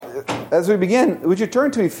as we begin, would you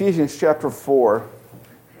turn to Ephesians chapter 4?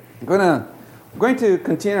 We're going to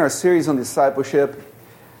continue our series on discipleship.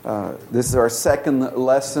 This is our second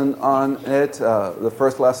lesson on it. The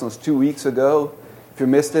first lesson was 2 weeks ago. If you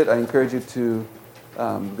missed it, I encourage you to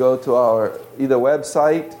go to our either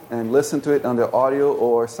website and listen to it on the audio,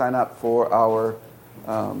 or sign up for our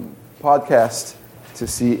podcast to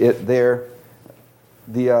see it there.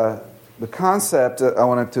 The concept I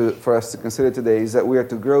wanted for us to consider today is that we are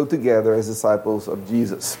to grow together as disciples of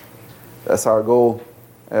Jesus. That's our goal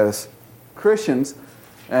as Christians.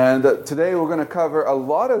 And today we're going to cover a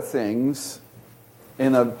lot of things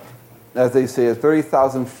in as they say, a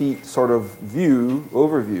 30,000 feet sort of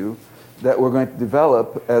overview that we're going to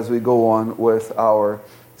develop as we go on with our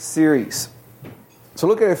series. So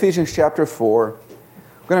look at Ephesians chapter 4.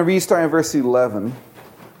 We're going to read starting in verse 11.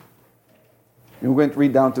 And we're going to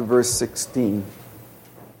read down to verse 16.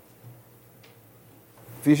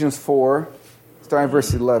 Ephesians 4, starting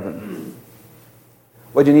verse 11.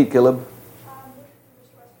 What do you need, Caleb?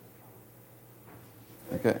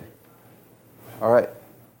 Okay. All right.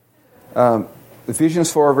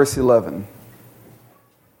 Ephesians 4, verse 11.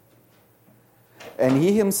 And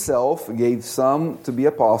he himself gave some to be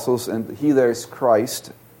apostles, and he there is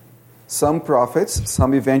Christ, some prophets,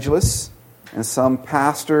 some evangelists, and some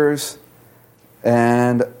pastors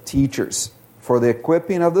and teachers, for the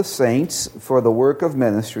equipping of the saints, for the work of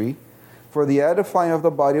ministry, for the edifying of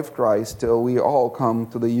the body of Christ, till we all come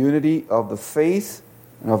to the unity of the faith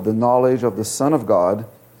and of the knowledge of the Son of God,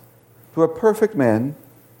 to a perfect man,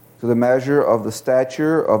 to the measure of the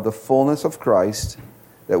stature of the fullness of Christ,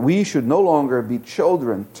 that we should no longer be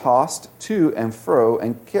children tossed to and fro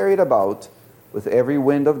and carried about with every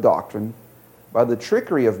wind of doctrine, by the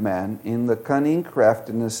trickery of man, in the cunning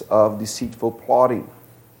craftiness of deceitful plotting.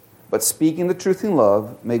 But speaking the truth in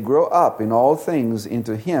love, may grow up in all things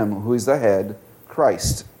into him who is the head,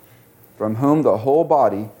 Christ, from whom the whole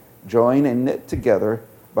body, joined and knit together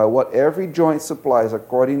by what every joint supplies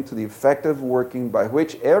according to the effective working by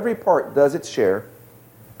which every part does its share,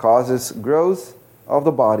 causes growth of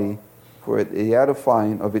the body for the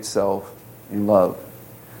edifying of itself in love.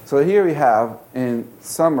 So here we have, in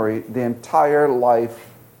summary, the entire life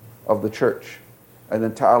of the church, and the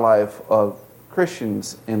entire life of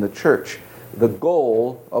Christians in the church. The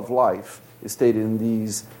goal of life is stated in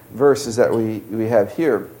these verses that we have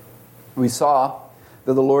here. We saw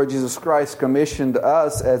that the Lord Jesus Christ commissioned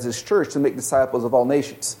us as His church to make disciples of all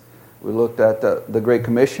nations. We looked at the Great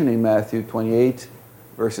Commission in Matthew 28,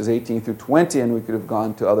 verses 18 through 20, and we could have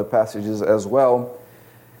gone to other passages as well.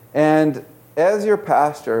 And as your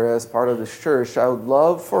pastor, as part of this church, I would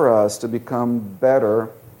love for us to become better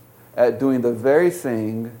at doing the very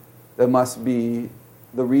thing that must be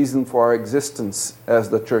the reason for our existence as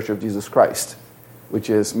the Church of Jesus Christ, which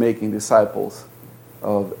is making disciples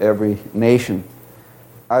of every nation.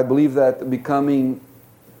 I believe that becoming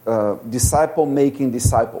disciple-making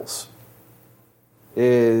disciples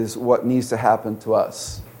is what needs to happen to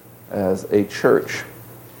us as a church.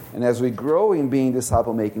 And as we grow in being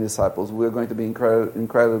disciple-making disciples, we're going to be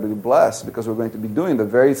incredibly blessed, because we're going to be doing the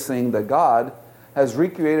very thing that God has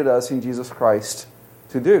recreated us in Jesus Christ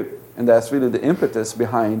to do. And that's really the impetus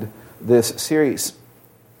behind this series.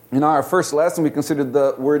 In our first lesson, we considered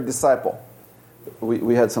the word disciple.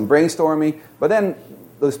 We had some brainstorming, but then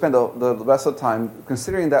we spent the rest of the time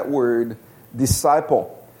considering that word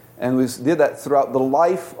disciple. And we did that throughout the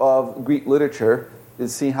life of Greek literature to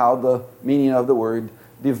see how the meaning of the word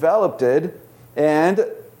developed it, and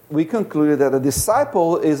we concluded that a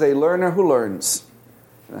disciple is a learner who learns.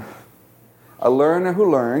 A learner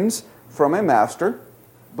who learns from a master,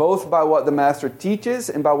 both by what the master teaches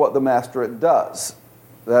and by what the master does.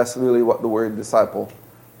 That's really what the word disciple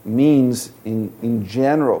means in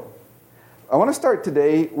general. I want to start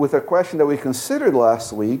today with a question that we considered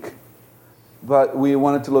last week, but we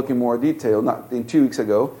wanted to look in more detail, not in 2 weeks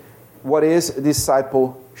ago. What is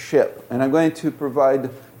discipleship? And I'm going to provide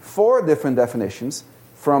 4 different definitions,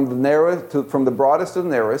 from the broadest to the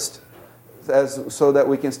narrowest, so that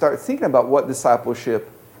we can start thinking about what discipleship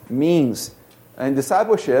means. And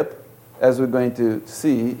discipleship, as we're going to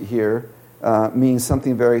see here, means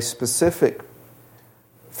something very specific.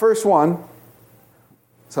 First one,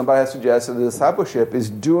 somebody has suggested that discipleship is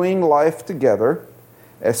doing life together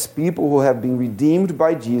as people who have been redeemed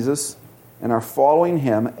by Jesus and are following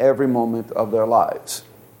Him every moment of their lives.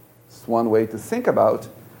 It's one way to think about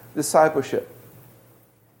discipleship.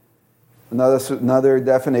 Another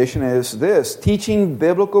definition is this: teaching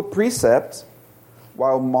biblical precepts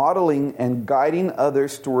while modeling and guiding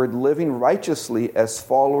others toward living righteously as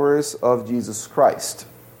followers of Jesus Christ.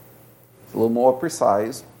 It's a little more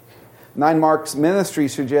precise. Nine Marks Ministry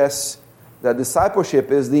suggests that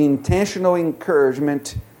discipleship is the intentional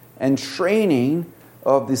encouragement and training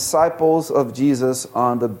of disciples of Jesus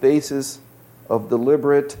on the basis of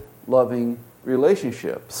deliberate, loving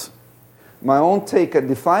relationships. My own take at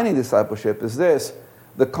defining discipleship is this: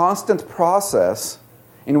 the constant process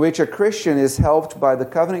in which a Christian is helped by the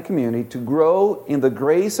covenant community to grow in the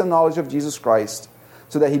grace and knowledge of Jesus Christ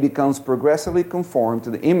so that he becomes progressively conformed to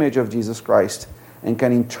the image of Jesus Christ and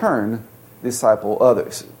can in turn disciple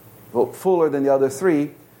others. Well, fuller than the other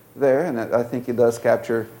three there, and I think it does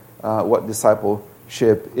capture what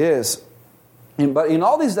discipleship is. But in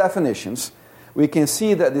all these definitions, we can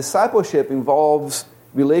see that discipleship involves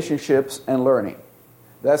relationships and learning.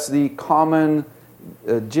 That's the common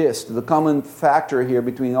gist, the common factor here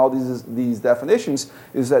between all these definitions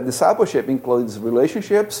is that discipleship includes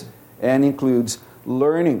relationships and includes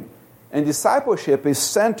learning. And discipleship is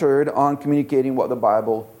centered on communicating what the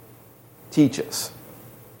Bible teaches.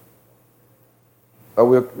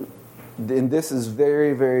 And this is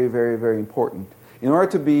very, very, very, very important. In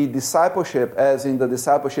order to be discipleship, as in the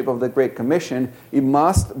discipleship of the Great Commission, it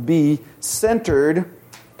must be centered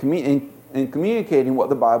in communicating what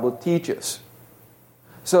the Bible teaches.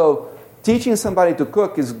 So, teaching somebody to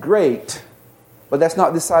cook is great, but that's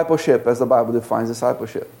not discipleship as the Bible defines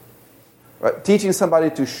discipleship. Right? Teaching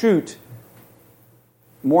somebody to shoot,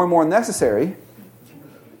 more and more necessary,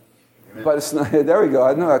 but it's not, there we go.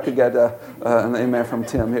 I knew I could get an amen from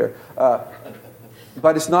Tim here.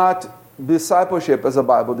 But it's not discipleship as the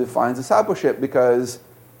Bible defines discipleship, because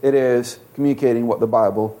it is communicating what the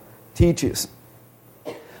Bible teaches.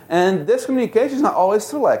 And this communication is not always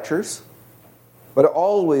through lectures, but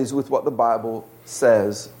always with what the Bible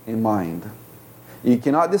says in mind. You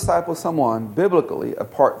cannot disciple someone biblically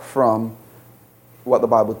apart from what the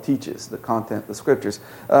Bible teaches, the content, the Scriptures.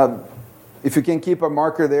 If you can keep a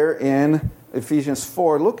marker there in Ephesians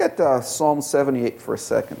 4, look at Psalm 78 for a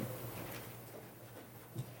second.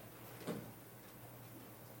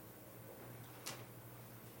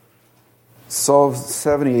 Psalm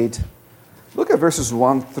 78. Look at verses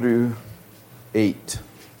 1 through 8.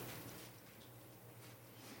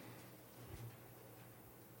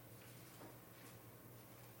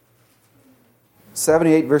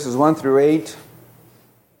 Verses 1 through 8.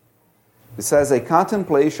 It says, a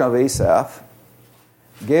contemplation of Asaph.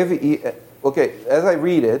 Okay, as I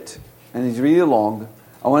read it, and it's really long,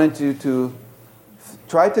 I wanted you to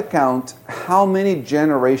try to count how many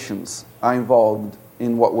generations are involved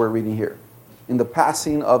in what we're reading here, in the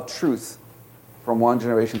passing of truth from one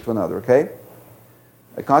generation to another, okay?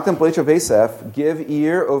 A contemplation of Asaph, give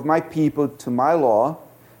ear of my people to my law,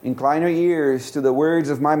 incline your ears to the words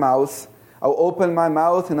of my mouth. I will open my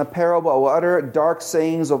mouth in a parable. I will utter dark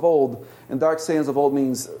sayings of old. And dark sayings of old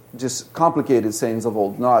means just complicated sayings of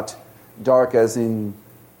old, not dark as in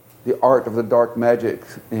the art of the dark magic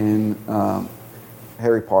in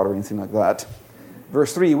Harry Potter or anything like that.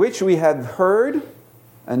 Verse 3, which we have heard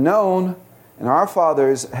and known, and our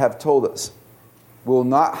fathers have told us. We will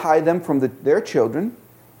not hide them from their children,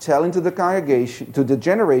 telling to the congregation, to the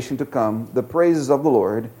generation to come, the praises of the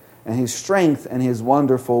Lord, and His strength and His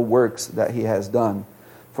wonderful works that He has done.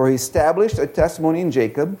 For He established a testimony in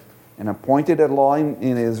Jacob, and appointed a law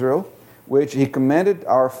in Israel, which He commanded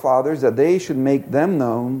our fathers that they should make them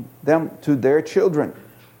known them to their children,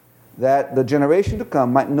 that the generation to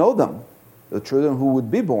come might know them, the children who would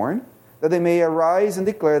be born, that they may arise and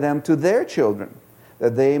declare them to their children,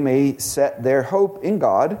 that they may set their hope in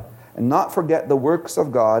God, and not forget the works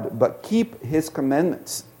of God, but keep His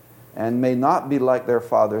commandments, and may not be like their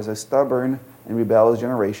fathers, a stubborn and rebellious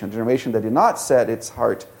generation, a generation that did not set its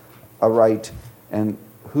heart aright, and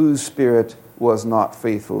whose spirit was not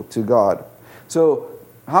faithful to God. So,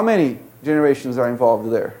 how many generations are involved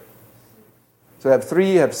there? So, you have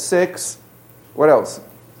 3, you have 6. What else?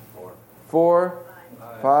 4,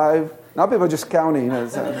 5. Now people are just counting. All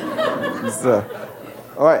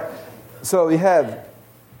right. So, we have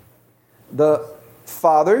the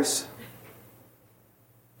fathers.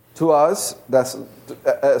 To us, that's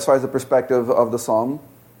as far as the perspective of the psalm,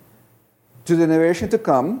 to the generation to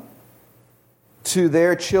come, to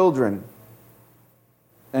their children.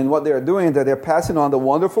 And what they're doing is that they're passing on the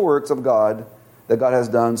wonderful works of God that God has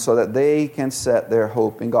done so that they can set their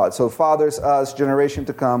hope in God. So fathers, us, generation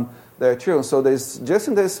to come, their children. So there's just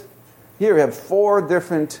in this, here we have 4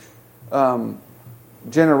 different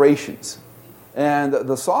generations. And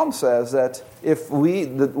the psalm says that if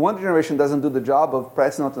the one generation doesn't do the job of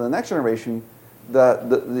passing on to the next generation,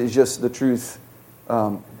 it's just the truth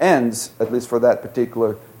ends, at least for that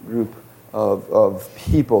particular group of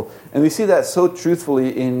people. And we see that so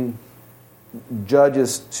truthfully in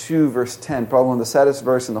Judges 2 verse 10, probably one of the saddest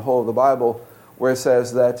verse in the whole of the Bible, where it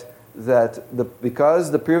says that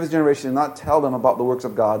because the previous generation did not tell them about the works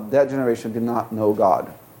of God, that generation did not know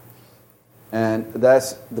God. And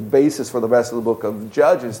that's the basis for the rest of the book of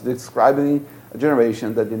Judges, describing a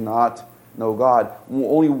generation that did not know God.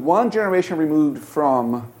 Only one generation removed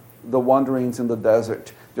from the wanderings in the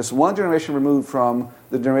desert. Just one generation removed from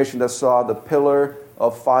the generation that saw the pillar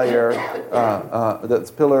of fire,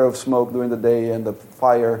 the pillar of smoke during the day and the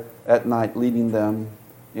fire at night leading them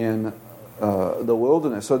in the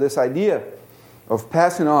wilderness. So this idea of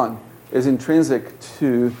passing on is intrinsic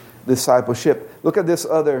to discipleship. Look at this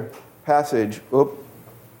other passage.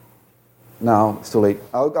 No, it's too late.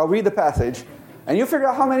 I'll read the passage, and you figure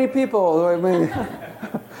out how many people.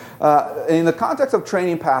 In the context of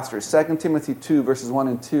training pastors, 2 Timothy 2, verses 1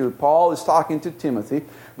 and 2, Paul is talking to Timothy.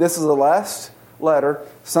 This is the last letter.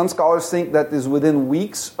 Some scholars think that is within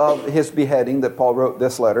weeks of his beheading that Paul wrote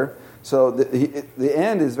this letter. So the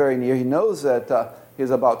end is very near. He knows that he's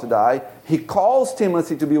about to die. He calls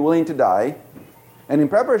Timothy to be willing to die. And in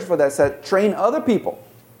preparation for that, said, train other people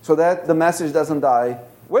so that the message doesn't die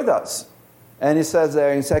with us. And he says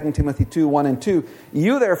there in 2 Timothy 2, 1 and 2,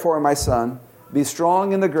 you therefore, my son, be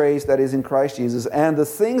strong in the grace that is in Christ Jesus, and the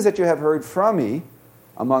things that you have heard from me,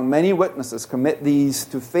 among many witnesses, commit these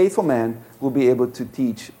to faithful men who will be able to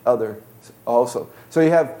teach others also. So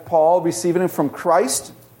you have Paul receiving it from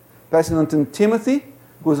Christ, passing on to Timothy,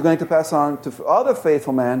 who is going to pass on to other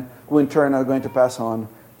faithful men, who in turn are going to pass on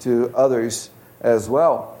to others as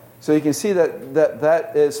well. So you can see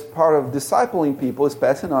that is part of discipling people, is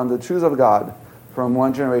passing on the truths of God from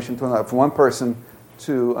one generation to another, from one person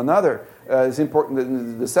to another. It's important that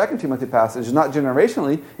the 2 Timothy passage is not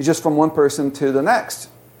generationally, it's just from one person to the next.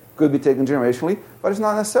 Could be taken generationally, but it's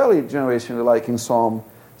not necessarily generationally like in Psalm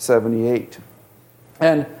 78.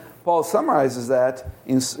 And Paul summarizes that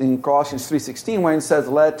in Colossians 3:16 when he says,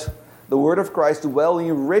 let the word of Christ dwell in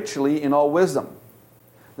you richly in all wisdom.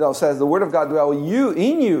 It says the word of God dwell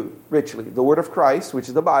in you richly. The word of Christ, which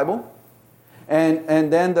is the Bible.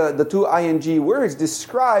 And then the two ing words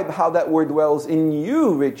describe how that word dwells in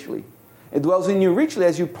you richly. It dwells in you richly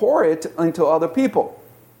as you pour it into other people.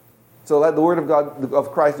 So let the word of God,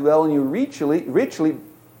 of Christ, dwell in you richly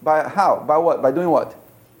by how? By what? By doing what?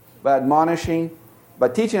 By admonishing, by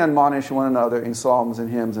teaching and admonishing one another in psalms and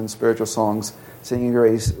hymns and spiritual songs, singing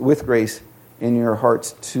with grace in your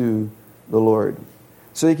hearts to the Lord.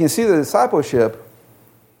 So you can see that discipleship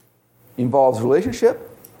involves relationship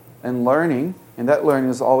and learning, and that learning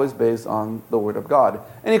is always based on the Word of God.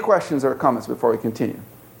 Any questions or comments before we continue?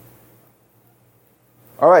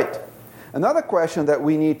 All right. Another question that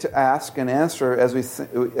we need to ask and answer as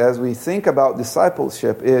we think about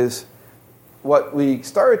discipleship is what we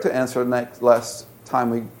started to answer last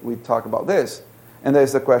time we talked about this. And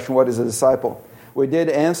there's the question, what is a disciple? We did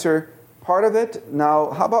answer part of it.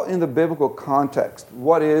 Now, how about in the biblical context?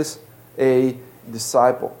 What is a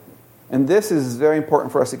disciple? And this is very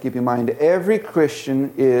important for us to keep in mind. Every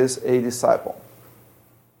Christian is a disciple.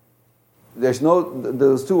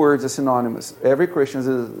 Those two words are synonymous. Every Christian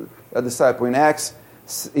is a disciple. In Acts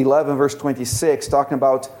 11, verse 26, talking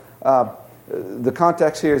about the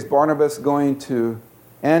context here is Barnabas going to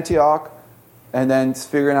Antioch and then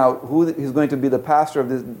figuring out who is going to be the pastor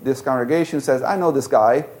of this congregation. Says, I know this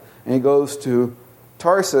guy. And he goes to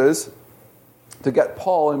Tarsus to get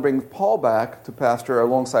Paul and bring Paul back to pastor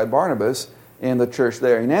alongside Barnabas in the church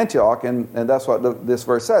there in Antioch. And that's what this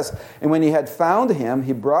verse says. And when he had found him,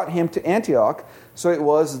 he brought him to Antioch. So it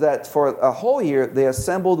was that for a whole year they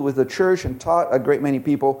assembled with the church and taught a great many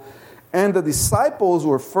people. And the disciples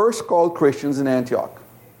were first called Christians in Antioch.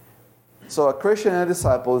 So a Christian and a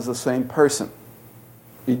disciple is the same person.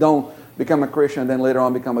 You don't become a Christian and then later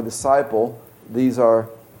on become a disciple. These are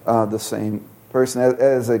the same person.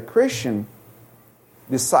 As a Christian,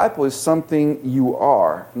 disciple is something you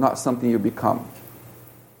are, not something you become.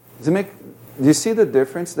 Do you see the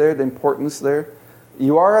difference there, the importance there?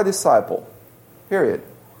 You are a disciple, period.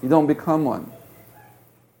 You don't become one.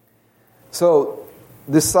 So,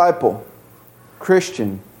 disciple,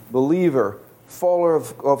 Christian, believer, follower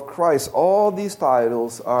of Christ, all these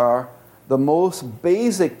titles are the most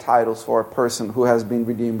basic titles for a person who has been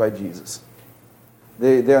redeemed by Jesus.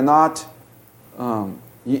 They're not,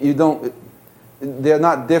 they're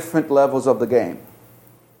not different levels of the game.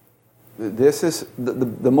 This is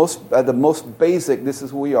the most basic, this is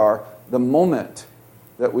who we are, the moment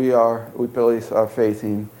that we place our faith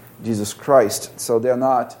in Jesus Christ. So they're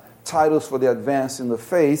not titles for the advance in the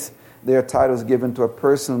faith, they are titles given to a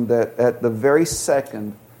person that at the very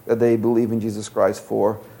second that they believe in Jesus Christ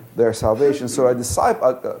for their salvation. So a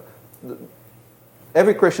disciple,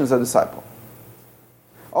 Every Christian is a disciple.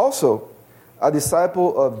 Also, a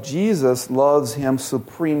disciple of Jesus loves him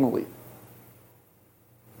supremely.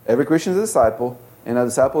 Every Christian is a disciple, and a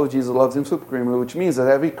disciple of Jesus loves him supremely, which means that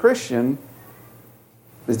every Christian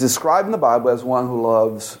is described in the Bible as one who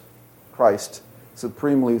loves Christ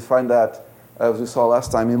supremely. We find that, as we saw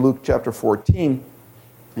last time, in Luke chapter 14,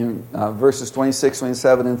 in verses 26,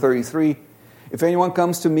 27, and 33. If anyone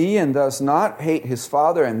comes to me and does not hate his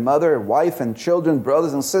father and mother, wife and children,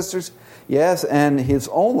 brothers and sisters, yes, and his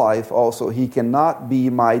own life also, he cannot be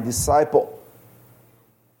my disciple.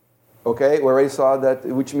 Okay, we already saw that,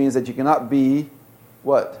 which means that you cannot be,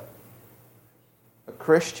 what? A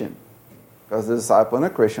Christian. Because the disciple and a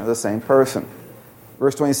Christian are the same person.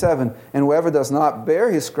 Verse 27, and whoever does not bear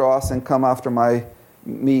his cross and come after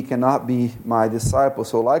me cannot be my disciple.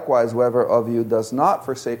 So likewise, whoever of you does not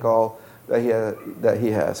forsake all that he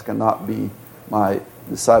has cannot be my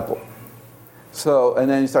disciple. So, and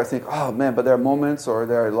then you start thinking, oh man, but there are moments, or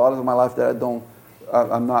there are a lot of my life that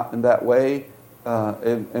I'm not in that way.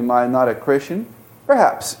 Am I not a Christian?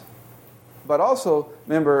 Perhaps. But also,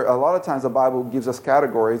 remember, a lot of times the Bible gives us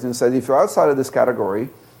categories and says, if you're outside of this category,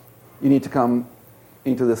 you need to come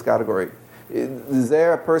into this category. Is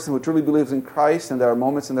there a person who truly believes in Christ, and there are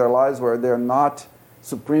moments in their lives where they're not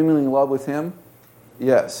supremely in love with Him?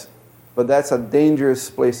 Yes. But that's a dangerous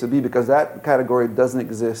place to be, because that category doesn't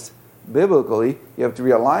exist biblically. You have to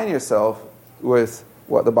realign yourself with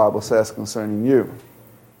what the Bible says concerning you.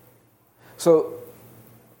 So,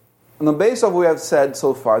 on the basis of what we have said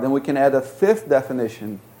so far, then we can add a fifth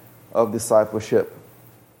definition of discipleship.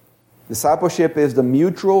 Discipleship is the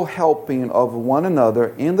mutual helping of one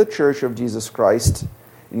another in the church of Jesus Christ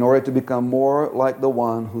in order to become more like the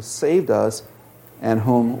one who saved us and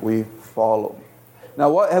whom we follow. Now,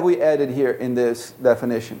 what have we added here in this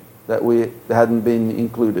definition that hadn't been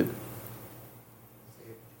included?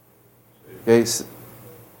 Okay, so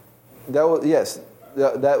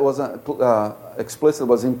that wasn't explicit,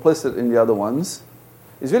 was implicit in the other ones.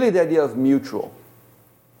 It's really the idea of mutual.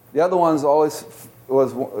 The other ones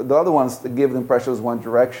give the impression of one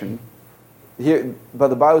direction. Here, but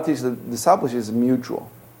the Bible teaches that discipleship is mutual.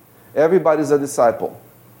 Everybody's a disciple.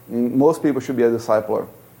 And most people should be a discipler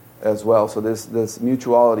as well. So there's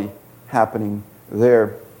mutuality happening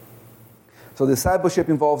there. So discipleship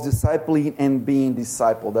involves discipling and being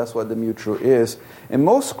discipled. That's what the mutual is. And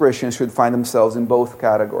most Christians should find themselves in both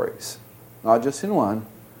categories. Not just in one,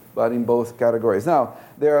 but in both categories. Now,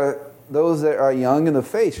 there are those that are young in the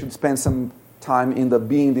faith should spend some time in the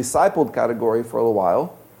being discipled category for a little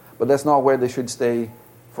while. But that's not where they should stay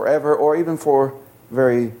forever or even for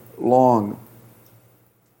very long.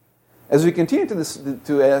 As we continue to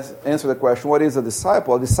answer the question, what is a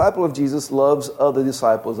disciple? A disciple of Jesus loves other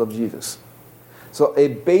disciples of Jesus. So a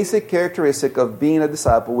basic characteristic of being a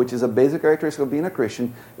disciple, which is a basic characteristic of being a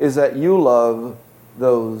Christian, is that you love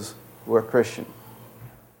those who are Christian,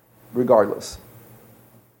 regardless.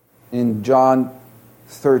 In John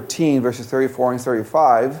 13, verses 34 and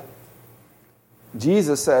 35,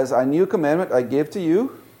 Jesus says, "A new commandment I give to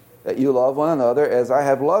you, that you love one another as I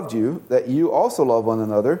have loved you, that you also love one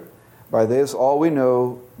another. By this all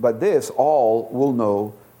will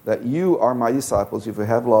know that you are my disciples if you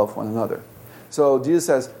have love for one another." So Jesus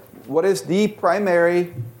says, what is the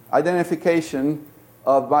primary identification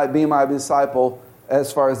of being my disciple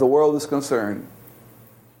as far as the world is concerned?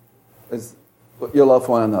 Is your love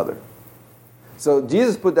for one another. So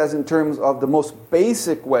Jesus put that in terms of the most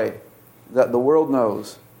basic way that the world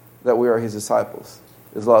knows that we are His disciples,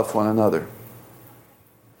 is love for one another.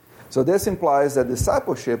 So this implies that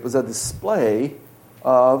discipleship is a display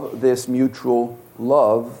of this mutual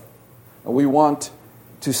love. We want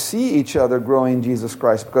to see each other grow in Jesus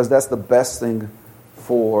Christ because that's the best thing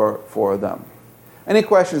for them. Any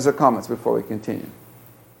questions or comments before we continue?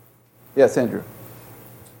 Yes, Andrew.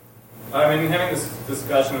 I've been having this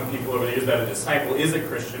discussion with people over the years that a disciple is a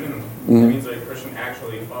Christian, and that means that a Christian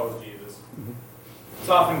actually follows Jesus. It's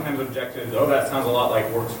oftentimes objected, that sounds a lot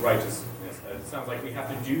like works righteousness. It sounds like we have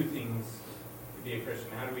to do things to be a Christian.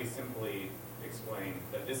 How do we simply explain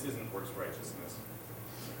that this isn't works righteousness?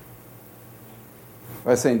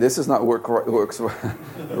 By saying this is not works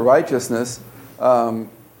righteousness,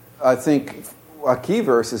 I think a key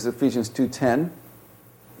verse is Ephesians 2:10,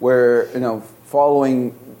 where,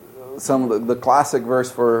 following some of the classic verse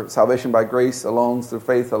for salvation by grace alone, through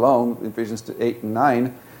faith alone, Ephesians 8 and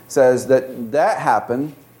 9, says that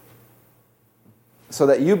happened so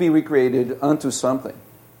that you be recreated unto something,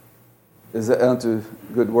 unto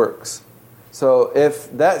good works. So if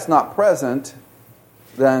that's not present,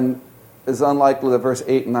 then it's unlikely that verse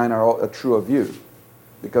 8 and 9 are true of you.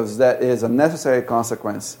 because that is a necessary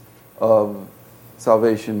consequence of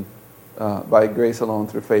salvation by grace alone,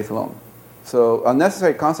 through faith alone. So a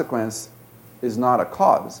necessary consequence is not a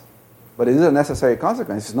cause, but it is a necessary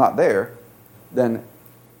consequence. It's not there. Then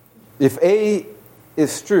if A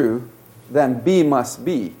is true, then B must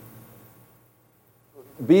be.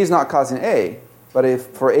 B is not causing A, but if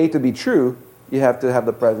for A to be true, you have to have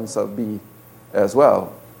the presence of B as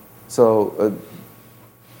well. So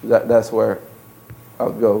that's where I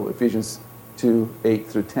would go, Ephesians 2, 8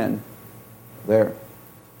 through 10 there.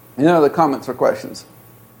 Any other comments or questions?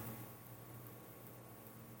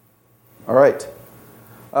 All right.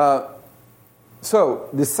 So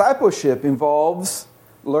discipleship involves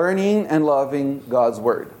learning and loving God's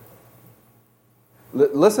Word.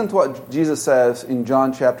 Listen to what Jesus says in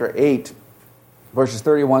John chapter 8, verses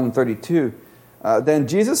 31 and 32. Then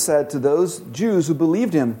Jesus said to those Jews who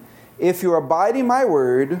believed him, "If you abide in my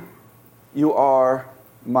word, you are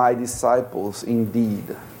my disciples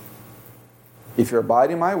indeed. If you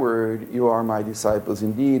abide in my word, you are my disciples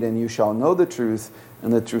indeed, and you shall know the truth,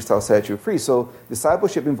 and the truth shall set you free." So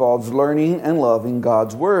discipleship involves learning and loving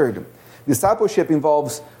God's word. Discipleship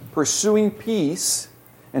involves pursuing peace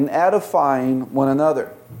and edifying one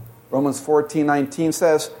another. Romans 14:19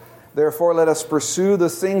 says, "Therefore let us pursue the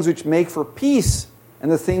things which make for peace, and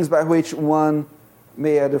the things by which one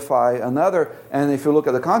may edify another." And if you look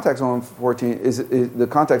at the context of Romans 14, is the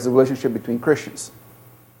context of relationship between Christians.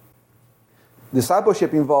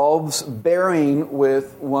 Discipleship involves bearing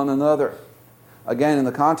with one another. Again, in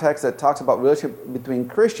the context that talks about relationship between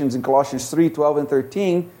Christians in Colossians 3:12 and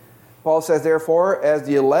 13, Paul says, "Therefore, as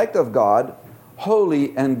the elect of God,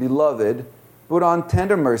 holy and beloved, put on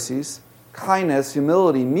tender mercies, kindness,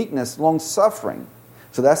 humility, meekness, long-suffering."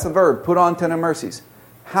 So that's the verb, put on tender mercies.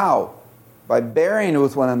 How? By bearing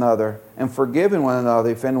with one another and forgiving one another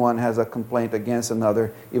if anyone has a complaint against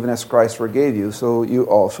another, even as Christ forgave you, so you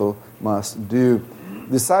also must do.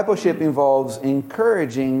 Discipleship involves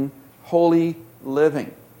encouraging holy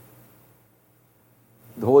living.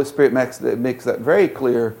 The Holy Spirit makes that very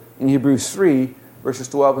clear in Hebrews 3, verses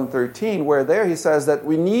 12 and 13, where there he says that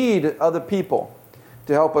we need other people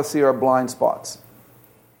to help us see our blind spots.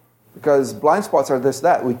 Because blind spots are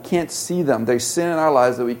that. We can't see them. There's sin in our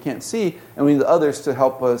lives that we can't see, and we need others to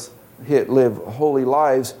help us live holy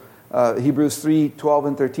lives. Hebrews 3:12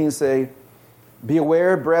 and 13 say, "Be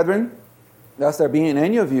aware, brethren, lest there be in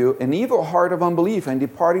any of you an evil heart of unbelief and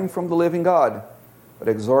departing from the living God. But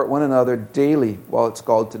exhort one another daily while it's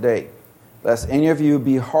called today, lest any of you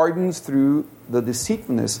be hardened through the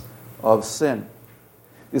deceitfulness of sin."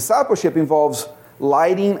 Discipleship involves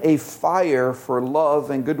lighting a fire for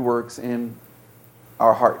love and good works in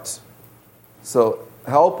our hearts. So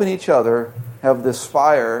helping each other have this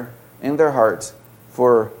fire in their hearts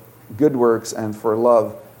for good works and for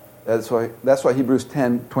love. That's why Hebrews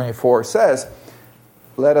 10:24 says,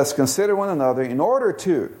 "Let us consider one another in order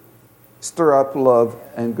to stir up love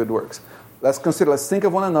and good works." Let's think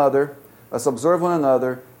of one another. Let's observe one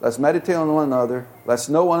another. Let's meditate on one another. Let's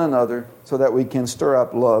know one another so that we can stir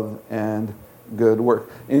up love and good work.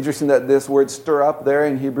 Interesting that this word "stir up" there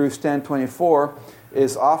in Hebrews 10:24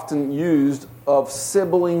 is often used of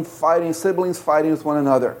siblings fighting with one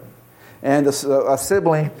another. And a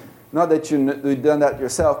sibling, not that you've done that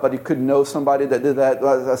yourself, but you could know somebody that did that.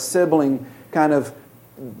 A sibling kind of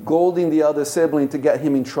goading the other sibling to get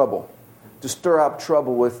him in trouble, to stir up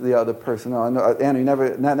trouble with the other person. Now, I know, Annie,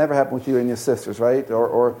 that never happened with you and your sisters, right?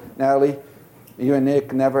 Or Natalie, you and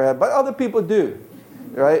Nick never have, but other people do,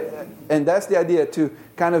 right? And that's the idea, to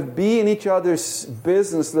kind of be in each other's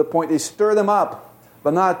business to the point they stir them up,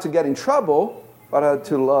 but not to get in trouble, but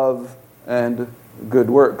to love and good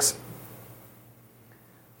works.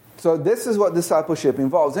 So this is what discipleship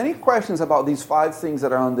involves. Any questions about these 5 things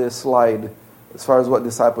that are on this slide as far as what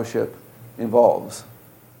discipleship involves?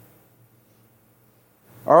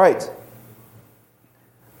 All right.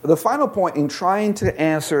 The final point in trying to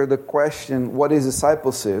answer the question, what is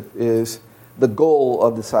discipleship, is the goal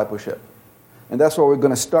of discipleship. And that's what we're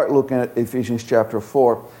going to start looking at Ephesians chapter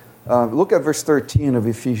 4. Look at verse 13 of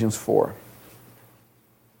Ephesians 4.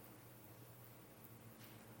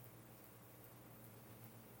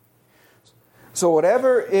 So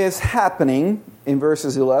whatever is happening in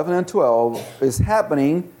verses 11 and 12 is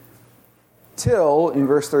happening till, in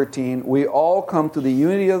verse 13, we all come to the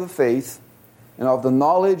unity of the faith and of the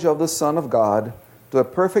knowledge of the Son of God, to a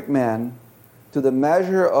perfect man, to the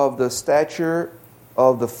measure of the stature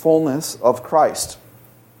of the fullness of Christ.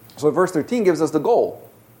 So verse 13 gives us the goal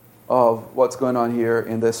of what's going on here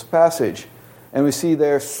in this passage. And we see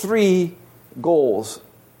there 3 goals: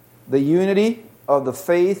 the unity of the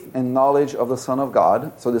faith and knowledge of the Son of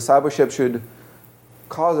God. So discipleship should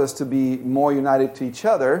cause us to be more united to each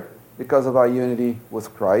other because of our unity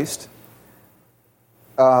with Christ.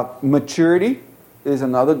 Maturity is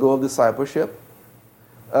another goal of discipleship.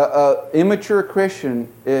 Immature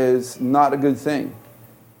Christian is not a good thing.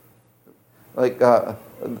 Like,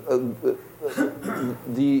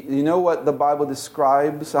 you know what the Bible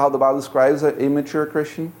describes, how the Bible describes an immature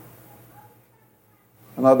Christian?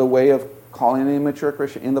 Another way of calling an immature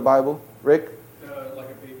Christian in the Bible? Rick? Like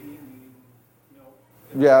a baby eating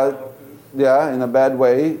milk. Yeah, in a bad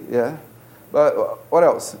way, yeah. But what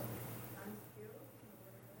else?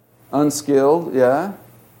 Unskilled, yeah.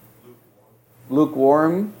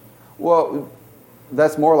 Lukewarm. Well,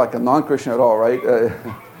 that's more like a non-Christian at all, right?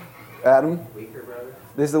 Adam? Weaker brother.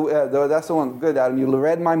 That's the one. Good, Adam. You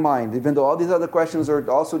read my mind. Even though all these other questions are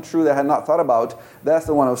also true that I had not thought about, that's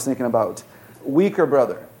the one I was thinking about. Weaker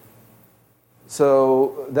brother.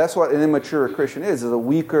 So that's what an immature Christian is a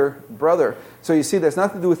weaker brother. So you see, that's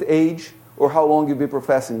nothing to do with age or how long you've been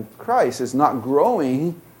professing Christ. It's not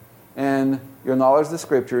growing in your knowledge of the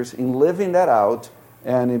Scriptures, in living that out,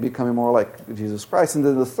 and in becoming more like Jesus Christ. And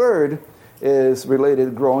then the third is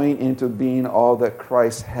related, growing into being all that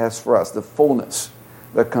Christ has for us, the fullness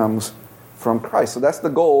that comes from Christ. So that's the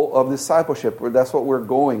goal of discipleship. That's what we're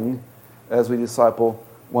going as we disciple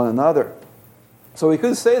one another. So we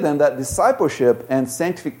could say then that discipleship and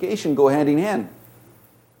sanctification go hand in hand.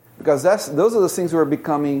 Because those are the things we're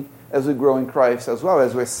becoming as we grow in Christ as well,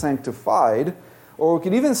 as we're sanctified. Or we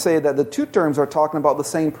could even say that the two terms are talking about the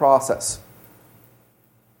same process.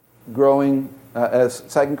 Growing, as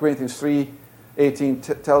 2 Corinthians 3:18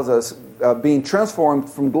 tells us, being transformed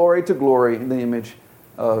from glory to glory in the image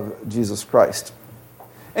of Jesus Christ.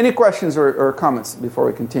 Any questions or comments before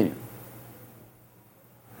we continue?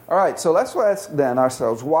 All right, so let's ask then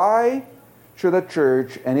ourselves, why should a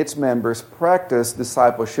church and its members practice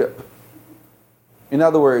discipleship? In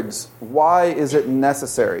other words, why is it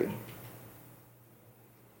necessary?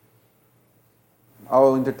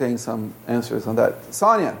 I'll entertain some answers on that.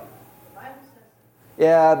 Sonia?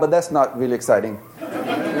 Yeah, but that's not really exciting.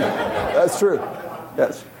 That's true.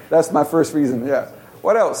 Yes, that's my first reason, yeah.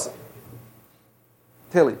 What else?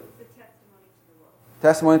 Tilly? The testimony to the world.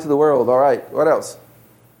 Testimony to the world, all right. What else?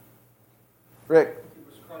 Rick? It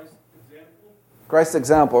was Christ's example. Christ's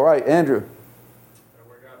example, all right. Andrew?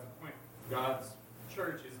 Where God's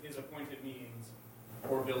church is appointed means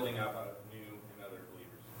for building up new and other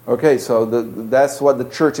believers. Okay, so that's what the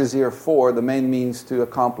church is here for, the main means to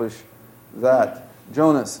accomplish that.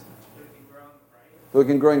 Jonas? So we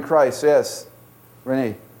can grow in Christ, yes.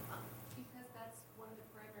 Renee? Because that's one of the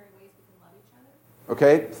primary ways we can love each other.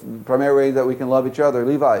 Okay, primary way that we can love each other.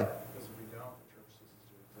 Levi?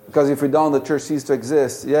 Because if we don't, the church ceases to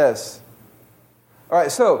exist. Yes. All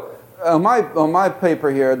right, so on my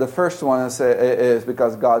paper here, the first one is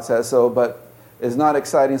because God says so, but it's not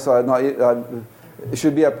exciting, so it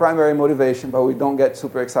should be a primary motivation, but we don't get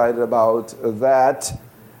super excited about that.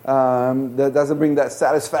 That doesn't bring that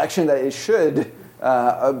satisfaction that it should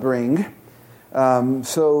bring.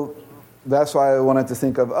 So that's why I wanted to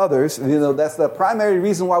think of others. That's the primary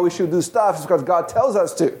reason why we should do stuff, is because God tells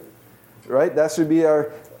us to. Right? That should be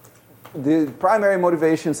the primary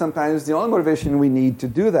motivation, sometimes the only motivation we need to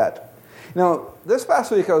do that. This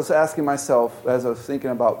past week I was asking myself, as I was thinking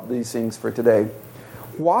about these things for today,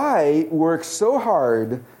 why work so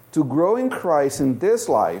hard to grow in Christ in this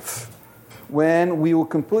life when we will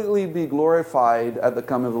completely be glorified at the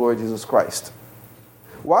coming of the Lord Jesus Christ?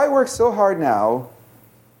 Why work so hard now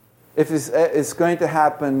if it's going to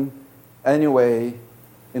happen anyway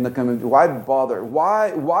in the coming? Why bother?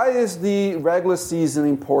 Why is the regular season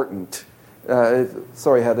important?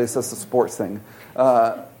 Sorry, Heather, it's just a sports thing.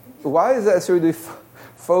 Why is that so we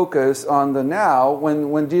focus on the now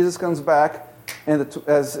when Jesus comes back, and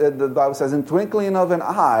as the Bible says, in twinkling of an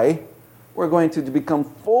eye, we're going to become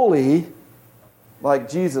fully like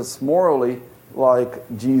Jesus, morally like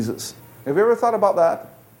Jesus. Have you ever thought about that?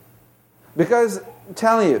 Because, I'm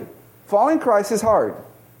telling you, following Christ is hard.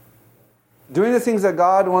 Doing the things that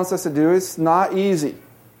God wants us to do is not easy.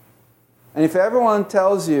 And if everyone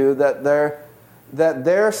tells you that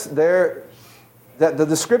the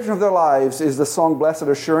description of their lives is the song Blessed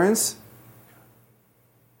Assurance,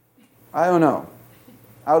 I don't know.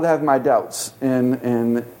 I would have my doubts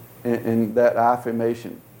in that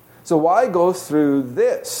affirmation. So why go through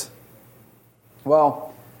this?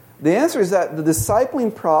 Well, the answer is that the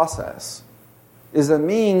discipling process is a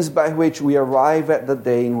means by which we arrive at the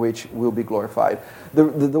day in which we'll be glorified.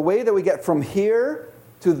 The way that we get from here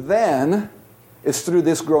to then is through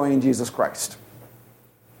this growing in Jesus Christ.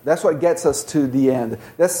 That's what gets us to the end.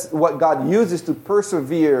 That's what God uses to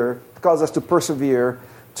persevere, to cause us to persevere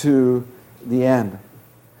to the end.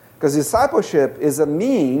 Because discipleship is a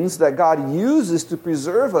means that God uses to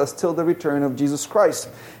preserve us till the return of Jesus Christ.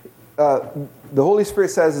 The Holy Spirit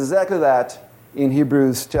says exactly that in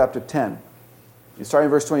Hebrews chapter 10. You start in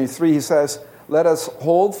verse 23, he says, "Let us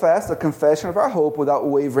hold fast the confession of our hope without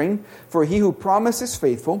wavering, for he who promised is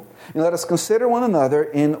faithful. And let us consider one another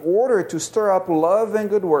in order to stir up love and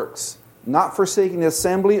good works, not forsaking the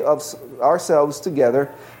assembly of ourselves together,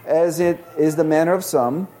 as it is the manner of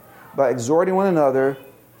some, but exhorting one another."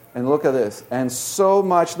 And look at this. "And so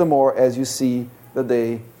much the more as you see the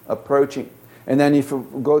day approaching." And then if you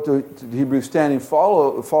go to Hebrews 10 and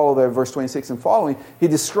follow there, verse 26 and following, he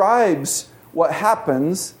describes what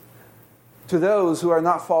happens to those who are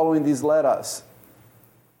not following these "let us."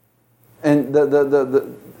 And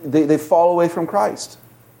they fall away from Christ.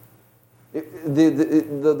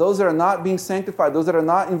 Those that are not being sanctified, those that are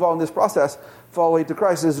not involved in this process, fall away to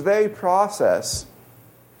Christ. This very process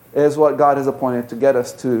is what God has appointed to get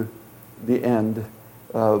us to the end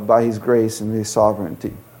by His grace and His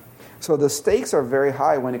sovereignty. So the stakes are very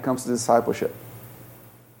high when it comes to discipleship.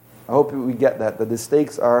 I hope we get that the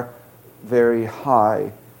stakes are very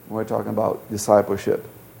high when we're talking about discipleship.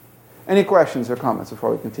 Any questions or comments before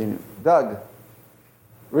we continue? Doug,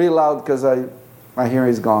 really loud because I hear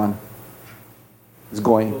he's gone. He's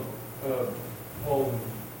going. Paul in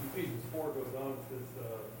Ephesians 4 goes on and says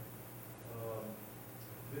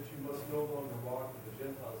that you must no longer walk with the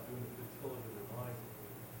Gentiles doing the futility of their minds.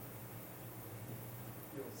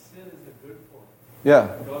 Sin isn't good for us. Yeah.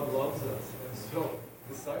 God loves us, and so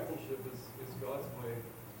discipleship is God's way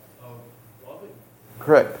of loving.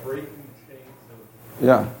 Correct. Breaking the chains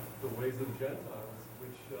of the ways of the Gentiles,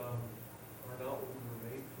 which are not what we were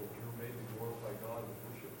made for. We were made to glorify God and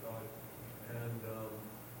worship God. And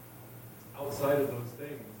outside of those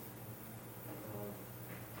things,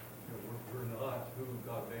 we're not who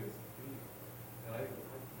God made us to be. And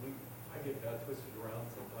I get that twisted around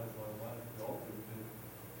sometimes in my life. We all do.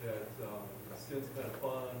 That sin's kind of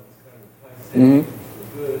fun, it's kind of time-saving,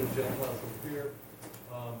 it's good, Gentiles are fear.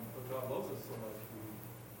 But God loves us so much,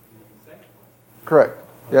 He sanctifies us. Correct.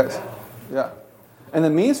 Yes. Yeah. And the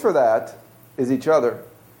means for that is each other.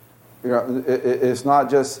 It's not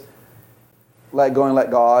just let go and let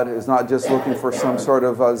God. It's not just looking for some sort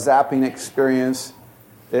of zapping experience.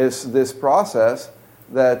 It's this process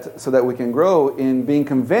so that we can grow in being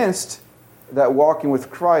convinced that walking with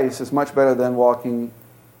Christ is much better than walking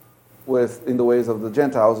in the ways of the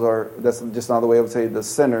Gentiles, or that's just another way of saying the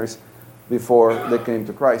sinners before they came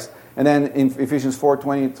to Christ. And then in Ephesians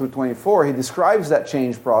 4:20 through 24, he describes that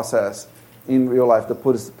change process in real life, the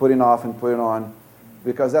putting off and putting on,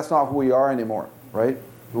 because that's not who we are anymore, right?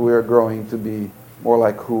 We are growing to be more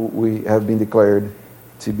like who we have been declared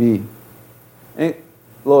to be. And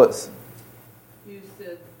Lois. You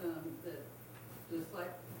said that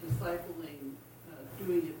discipling,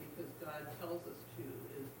 doing it because God tells us to,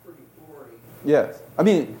 is pretty boring. Yes. I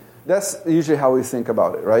mean, that's usually how we think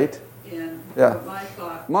about it, right? And Yeah. my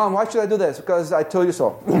thought... Mom, why should I do this? Because I told you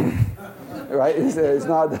so. Right? It's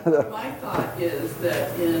not... My thought is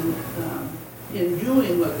that in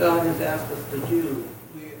doing what God has asked us to do,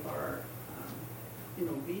 we are in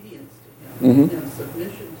obedience to Him and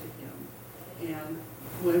submission to Him. And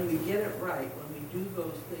when we get it right, when we do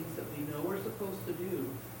those things that we know we're supposed to do,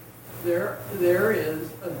 there is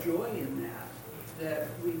a joy in that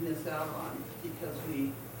we miss out on because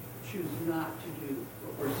we choose not to do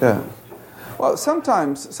what we're supposed to. Well,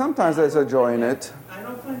 sometimes there's a joy in it. I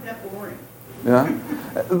don't find that boring. Yeah.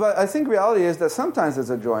 But I think reality is that sometimes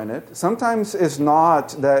there's a joy in it. Sometimes it's not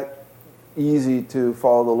that easy to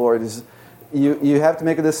follow the Lord. You have to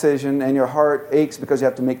make a decision, and your heart aches because you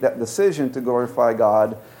have to make that decision to glorify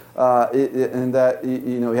God. And that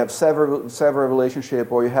you have sever a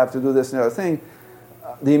relationship, or you have to do this and the other thing.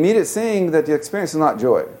 The immediate thing that you experience is not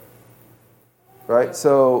joy, right?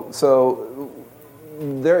 So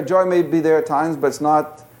their joy may be there at times, but it's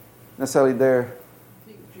not necessarily there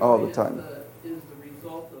all the time. Is the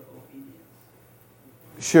result of obedience.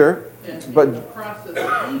 Sure, and the process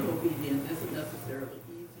of being obedient isn't necessarily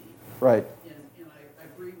easy. Right. And I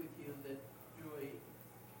agree with you that joy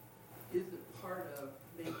isn't part of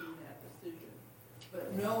making that decision.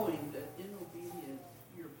 But knowing that in obedience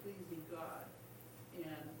you're pleasing God,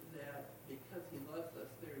 and that because He loves us,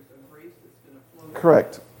 there's a grace that's going to flow.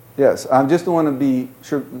 Correct. Yes. I just don't want to be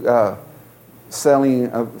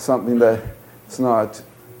selling something that's not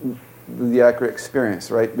the accurate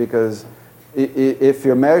experience, right? Because if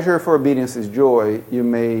your measure for obedience is joy, you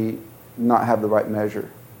may not have the right measure.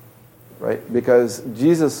 right? Because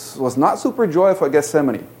Jesus was not super joyful at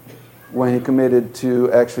Gethsemane when he committed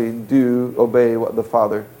to actually obey what the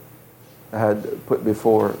Father had put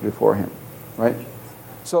before him, right?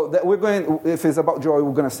 So that if it's about joy,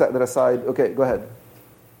 we're going to set that aside. Okay, go ahead.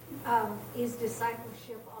 Is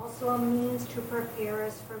discipleship also a means to prepare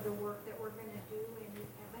us for the work that we're going to do in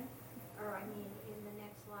heaven? Or, in the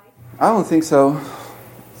next life? I don't think so.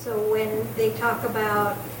 So when they talk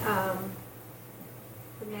about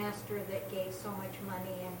the master that gave so much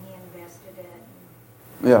money and he invested it.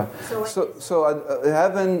 Yeah. So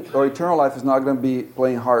heaven or eternal life is not going to be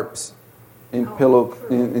playing harps in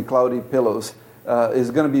in cloudy pillows. It's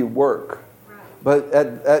going to be work. Right. But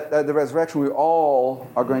at the resurrection, we all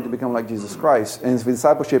are going to become like Jesus Christ. And if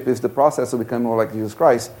discipleship is the process of becoming more like Jesus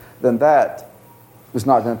Christ, then that is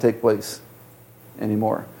not going to take place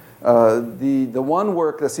anymore. The one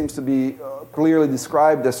work that seems to be clearly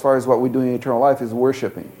described as far as what we do in eternal life is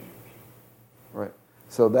worshiping. Right.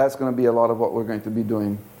 So that's going to be a lot of what we're going to be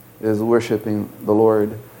doing, is worshiping the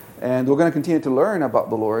Lord. And we're going to continue to learn about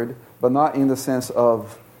the Lord, but not in the sense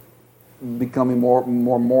of becoming more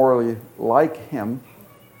morally like Him.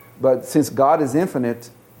 But since God is infinite,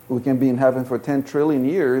 we can be in heaven for 10 trillion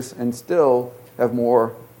years and still have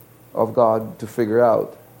more of God to figure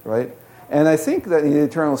out, right? And I think that in the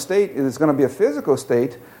eternal state, it is going to be a physical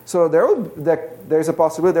state. So there's a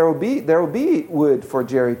possibility there will be wood for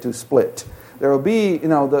Jerry to split. There will be, the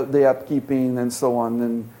upkeeping and so on,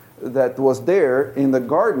 and that was there in the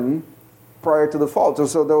garden prior to the fall.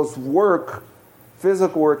 So there was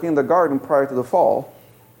physical work in the garden prior to the fall.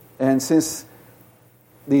 And since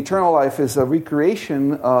the eternal life is a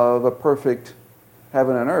recreation of a perfect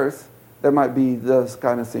heaven and earth, there might be those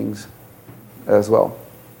kind of things as well.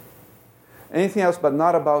 Anything else, but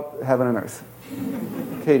not about heaven and earth?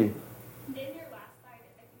 Katie? In your last slide,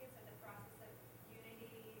 I think it said the process of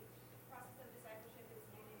unity, process of discipleship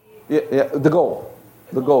is unity. Yeah, the goal.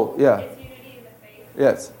 The goal, yeah. It's unity in the faith.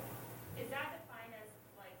 Yes. Is that defined as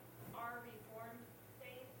like our reformed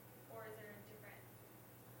faith, or is there a different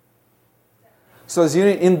definition? So it's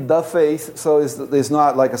unity in the faith. So it's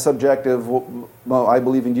not like a subjective, well, I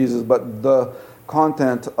believe in Jesus, but the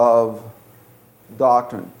content of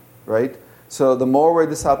doctrine, right? So the more we're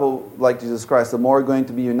disciple like Jesus Christ, the more we're going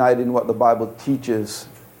to be united in what the Bible teaches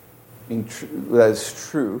that is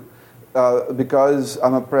true. Because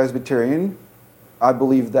I'm a Presbyterian, I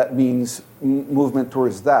believe that means movement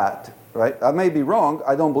towards that, right? I may be wrong.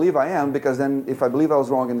 I don't believe I am, because then if I believe I was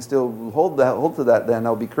wrong and still hold to that, then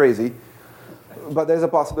I'll be crazy. But there's a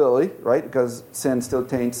possibility, right? Because sin still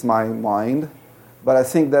taints my mind. But I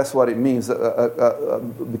think that's what it means,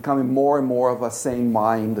 becoming more and more of a same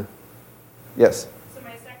mind. Yes? So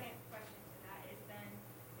my second question to that is then,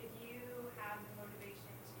 if you have the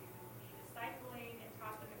motivation to be discipling and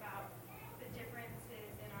talking about the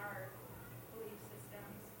differences in our belief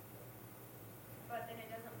systems, but then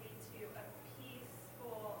it doesn't lead to a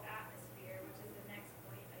peaceful atmosphere, which is the next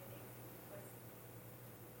point, I think,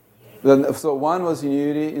 was So one was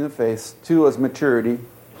unity in the faith. Two was maturity.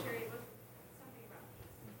 maturity. Was something about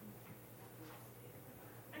peace.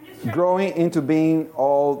 I'm just trying Growing into being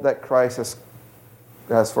all that Christ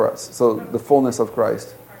has for us. So the fullness of Christ.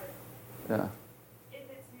 to part of it. Yeah.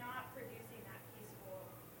 If it's not producing that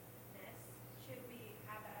peacefulness, should we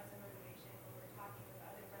have that as a motivation when we're talking with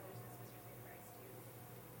other brothers and sisters in Christ who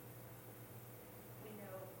we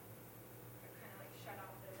know are kind of like shut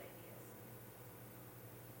off those ideas?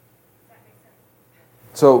 Does that make sense?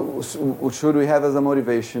 So should we have as a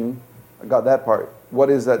motivation? I got that part. What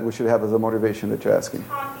is that we should have as a motivation that you're asking?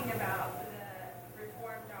 Talking about the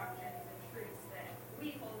Reformed doctrines and truths that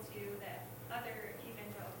we hold to that other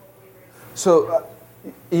evangelical believers. So,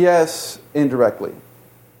 yes, indirectly.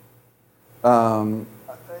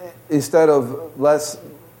 Instead of let's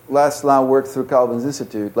now work through Calvin's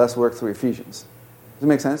Institute, let's work through Ephesians. Does it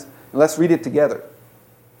make sense? And let's read it together.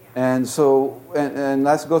 And so, and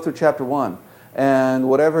let's go through chapter 1. And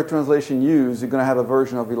whatever translation you use, you're going to have a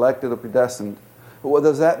version of elected or predestined. But what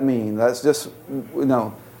does that mean? That's just,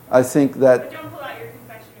 I think that... But don't pull out your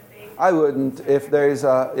confession of faith. I wouldn't if there's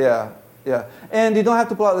a, yeah. And you don't have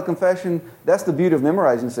to pull out the confession. That's the beauty of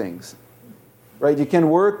memorizing things. Right? You can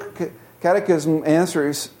work catechism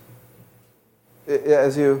answers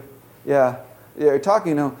as you're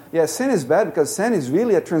talking, sin is bad because sin is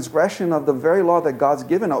really a transgression of the very law that God's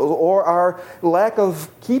given us, or our lack of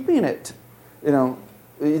keeping it. You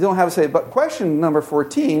don't have to say, but question number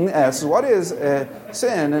 14 asks, what is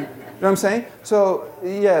sin? And, you know what I'm saying? So,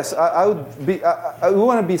 yes, I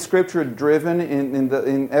want to be scripture driven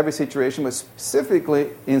in every situation, but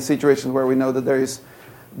specifically in situations where we know that there is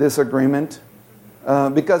disagreement.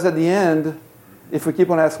 Because at the end, if we keep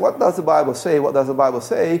on asking, what does the Bible say? What does the Bible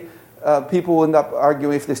say? People will end up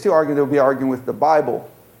arguing. If they still argue, they'll be arguing with the Bible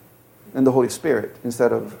and the Holy Spirit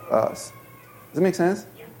instead of us. Does that make sense?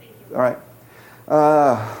 Yeah, thank you. All right.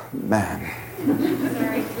 Man.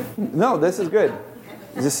 Sorry. No, this is good.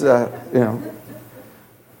 This,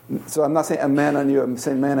 So I'm not saying a man on you. I'm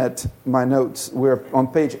saying man at my notes. We're on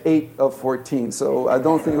page 8 of 14. So I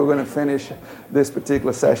don't think we're going to finish this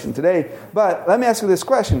particular session today. But let me ask you this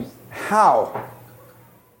question. How?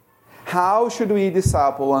 How should we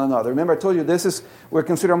disciple one another? Remember, I told you we're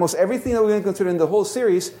considering almost everything that we're going to consider in the whole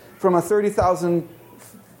series from a 30,000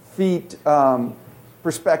 feet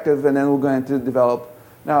perspective, and then we're going to develop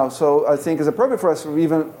now. So I think it's appropriate for us,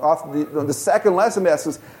 even off the second lesson,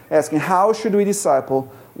 asking how should we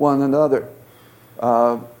disciple one another?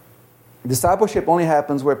 Discipleship only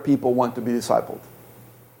happens where people want to be discipled.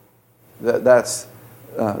 That's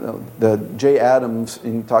the Jay Adams,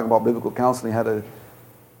 in talking about biblical counseling, had a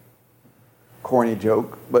corny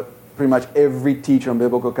joke, but pretty much every teacher on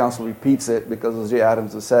biblical counseling repeats it because Jay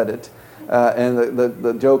Adams has said it. And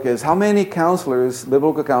the joke is, how many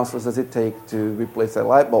biblical counselors, does it take to replace that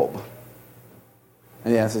light bulb?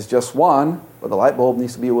 And the answer is just one, but the light bulb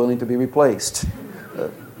needs to be willing to be replaced.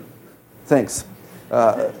 Thanks.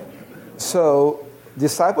 So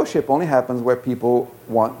discipleship only happens where people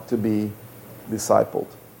want to be discipled.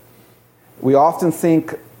 We often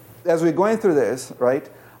think, as we're going through this, right,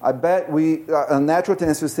 I bet a natural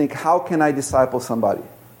tendency is to think, how can I disciple somebody?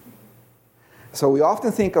 So we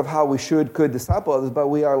often think of how we could disciple others, but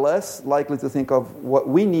we are less likely to think of what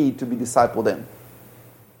we need to be discipled in.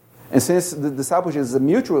 And since the discipleship is a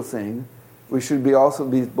mutual thing, we should also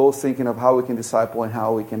be both thinking of how we can disciple and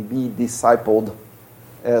how we can be discipled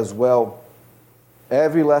as well.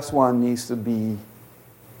 Every last one needs to be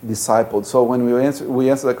discipled. So when we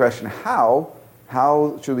answer the question, how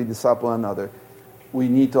should we disciple another? We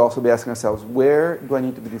need to also be asking ourselves, where do I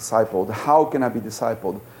need to be discipled? How can I be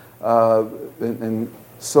discipled? And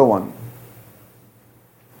so on.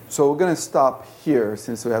 So we're going to stop here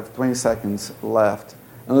since we have 20 seconds left.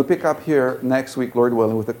 And we'll pick up here next week, Lord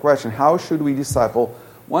willing, with the question, how should we disciple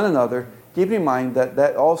one another? Keep in mind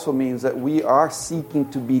that also means that we are seeking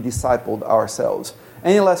to be discipled ourselves.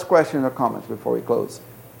 Any last questions or comments before we close?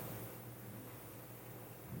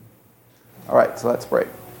 All right, so let's pray.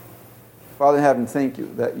 Father in heaven, thank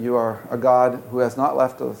you that you are a God who has not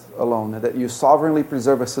left us alone, and that you sovereignly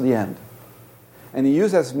preserve us to the end. And you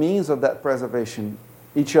use as means of that preservation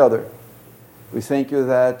each other. We thank you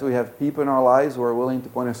that we have people in our lives who are willing to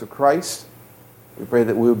point us to Christ. We pray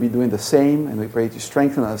that we will be doing the same, and we pray to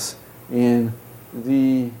strengthen us in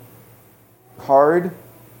the hard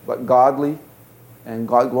but godly and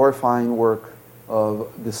God-glorifying work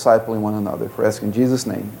of discipling one another. For asking in Jesus'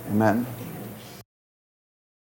 name, amen.